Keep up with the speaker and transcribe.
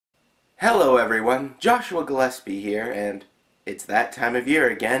Hello everyone, Joshua Gillespie here, and it's that time of year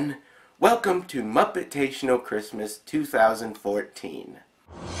again. Welcome to Muppetational Christmas 2014.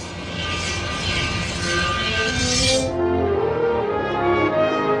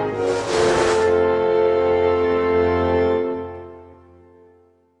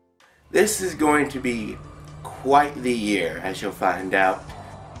 This is going to be quite the year, as you'll find out.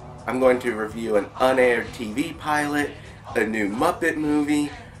 I'm going to review an unaired TV pilot, a new Muppet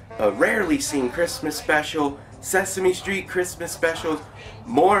movie, a rarely seen Christmas special, Sesame Street Christmas specials,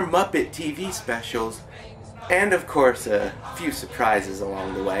 more Muppet TV specials, and of course a few surprises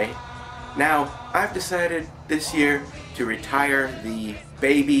along the way. Now, I've decided this year to retire the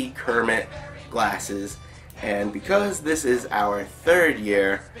baby Kermit glasses, and because this is our third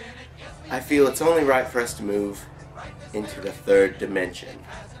year, I feel it's only right for us to move into the third dimension.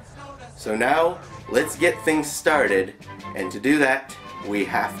 So now, let's get things started, and to do that, we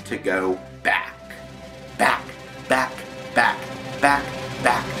have to go back. Back, back, back, back,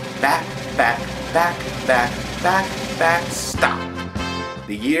 back, back, back, back, back, back, back, stop.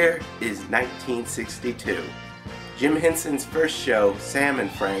 The year is 1962. Jim Henson's first show, Sam and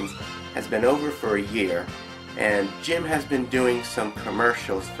Friends, has been over for a year, and Jim has been doing some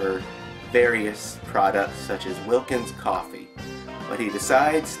commercials for various products such as Wilkins Coffee, but he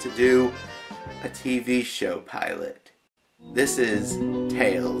decides to do a TV show pilot. This is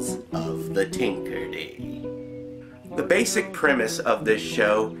Tales of the Tinkerdee. The basic premise of this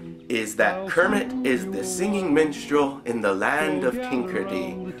show is that Kermit is the singing minstrel in the land of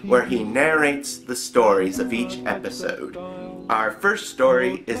Tinkerdee, where he narrates the stories of each episode. Our first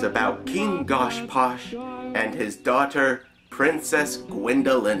story is about King Goshposh and his daughter, Princess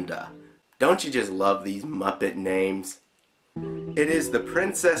Gwendolinda. Don't you just love these Muppet names? It is the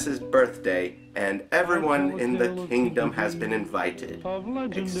princess's birthday, and everyone in the kingdom has been invited,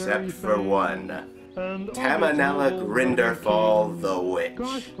 except for one, Tamanella Grinderfall the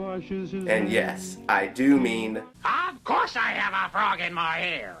Witch. And yes, I do mean... Of course I have a frog in my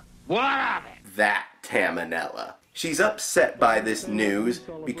hair. What of it? That Tamanella. She's upset by this news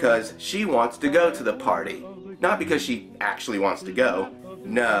because she wants to go to the party. Not because she actually wants to go.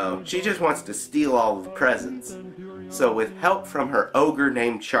 No, she just wants to steal all the presents. So with help from her ogre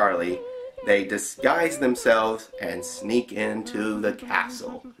named Charlie, they disguise themselves and sneak into the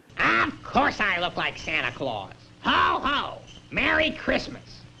castle. Of course I look like Santa Claus. Ho ho! Merry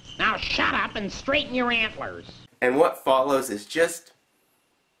Christmas. Now shut up and straighten your antlers. And what follows is just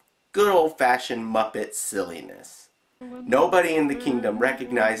good old-fashioned Muppet silliness. Nobody in the kingdom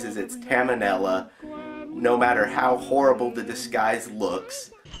recognizes it's Tamanella, no matter how horrible the disguise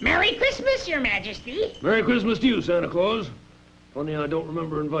looks. Merry Christmas, Your Majesty. Merry Christmas to you, Santa Claus. Funny I don't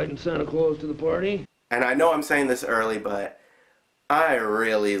remember inviting Santa Claus to the party. And I know I'm saying this early, but I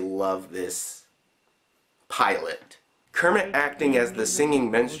really love this pilot. Kermit acting as the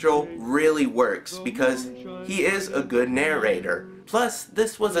singing minstrel really works because he is a good narrator. Plus,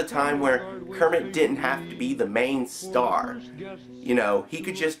 this was a time where Kermit didn't have to be the main star. You know, he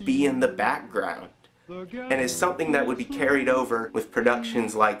could just be in the background. And is something that would be carried over with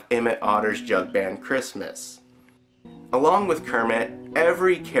productions like Emmett Otter's Jug Band Christmas. Along with Kermit,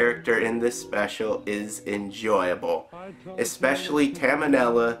 every character in this special is enjoyable, especially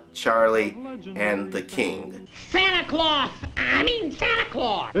Tamanella, Charlie, and the King. Santa Claus! Santa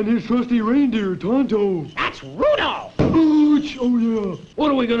Claus! And his trusty reindeer, Tonto. That's Rudolph! Ouch! Oh yeah.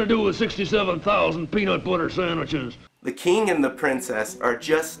 What are we gonna do with 67,000 peanut butter sandwiches? The King and the Princess are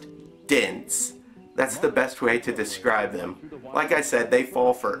just dense. That's the best way to describe them. Like I said, they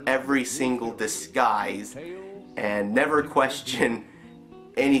fall for every single disguise and never question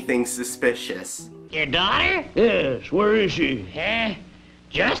anything suspicious. Your daughter? Yes, where is she?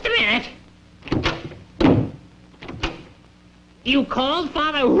 Just a minute. You called,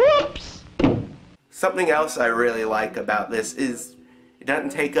 Father? Whoops! Something else I really like about this is it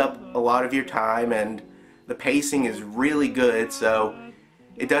doesn't take up a lot of your time, and the pacing is really good, so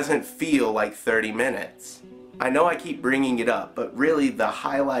it doesn't feel like 30 minutes. I know I keep bringing it up, but really the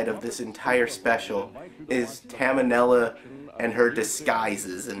highlight of this entire special is Tamanella and her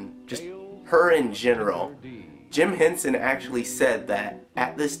disguises and just her in general. Jim Henson actually said that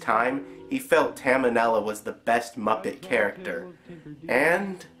at this time he felt Tamanella was the best Muppet character.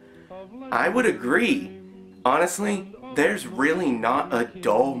 And I would agree. Honestly, there's really not a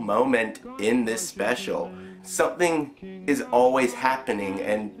dull moment in this special. Something is always happening,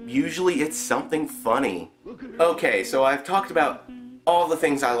 and usually it's something funny. Okay, so I've talked about all the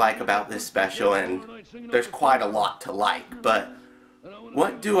things I like about this special, and there's quite a lot to like, but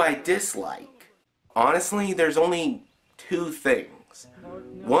what do I dislike? Honestly, there's only two things.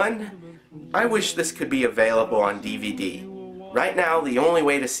 One, I wish this could be available on DVD. Right now, the only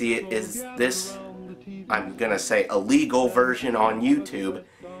way to see it is this, I'm gonna say, illegal version on YouTube,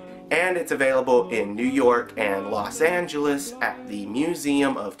 and it's available in New York and Los Angeles at the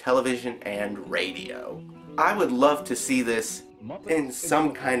Museum of Television and Radio. I would love to see this in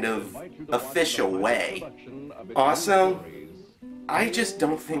some kind of official way. Also, I just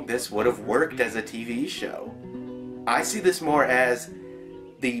don't think this would have worked as a TV show. I see this more as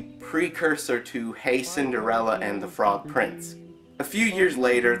the precursor to Hey Cinderella and the Frog Prince. A few years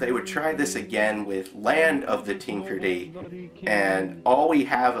later, they would try this again with Land of the Tinkerdee, and all we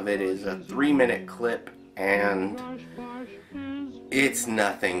have of it is a 3-minute clip, and it's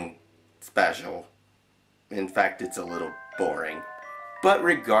nothing special. In fact, it's a little boring. But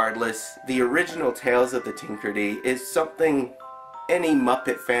regardless, the original Tales of the Tinkerdee is something any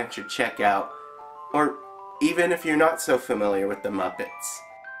Muppet fan should check out, or even if you're not so familiar with the Muppets.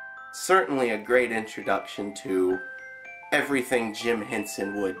 Certainly a great introduction to everything Jim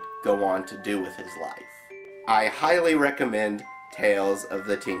Henson would go on to do with his life. I highly recommend Tales of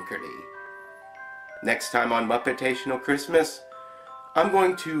the Tinkerdee. Next time on Muppetational Christmas, I'm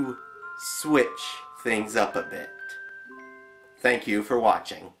going to switch things up a bit. Thank you for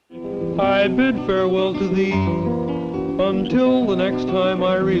watching. I bid farewell to thee until the next time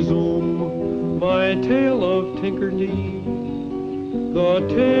I resume my tale of Tinkerdee, the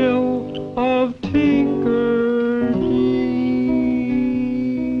tale of Tinkerdee.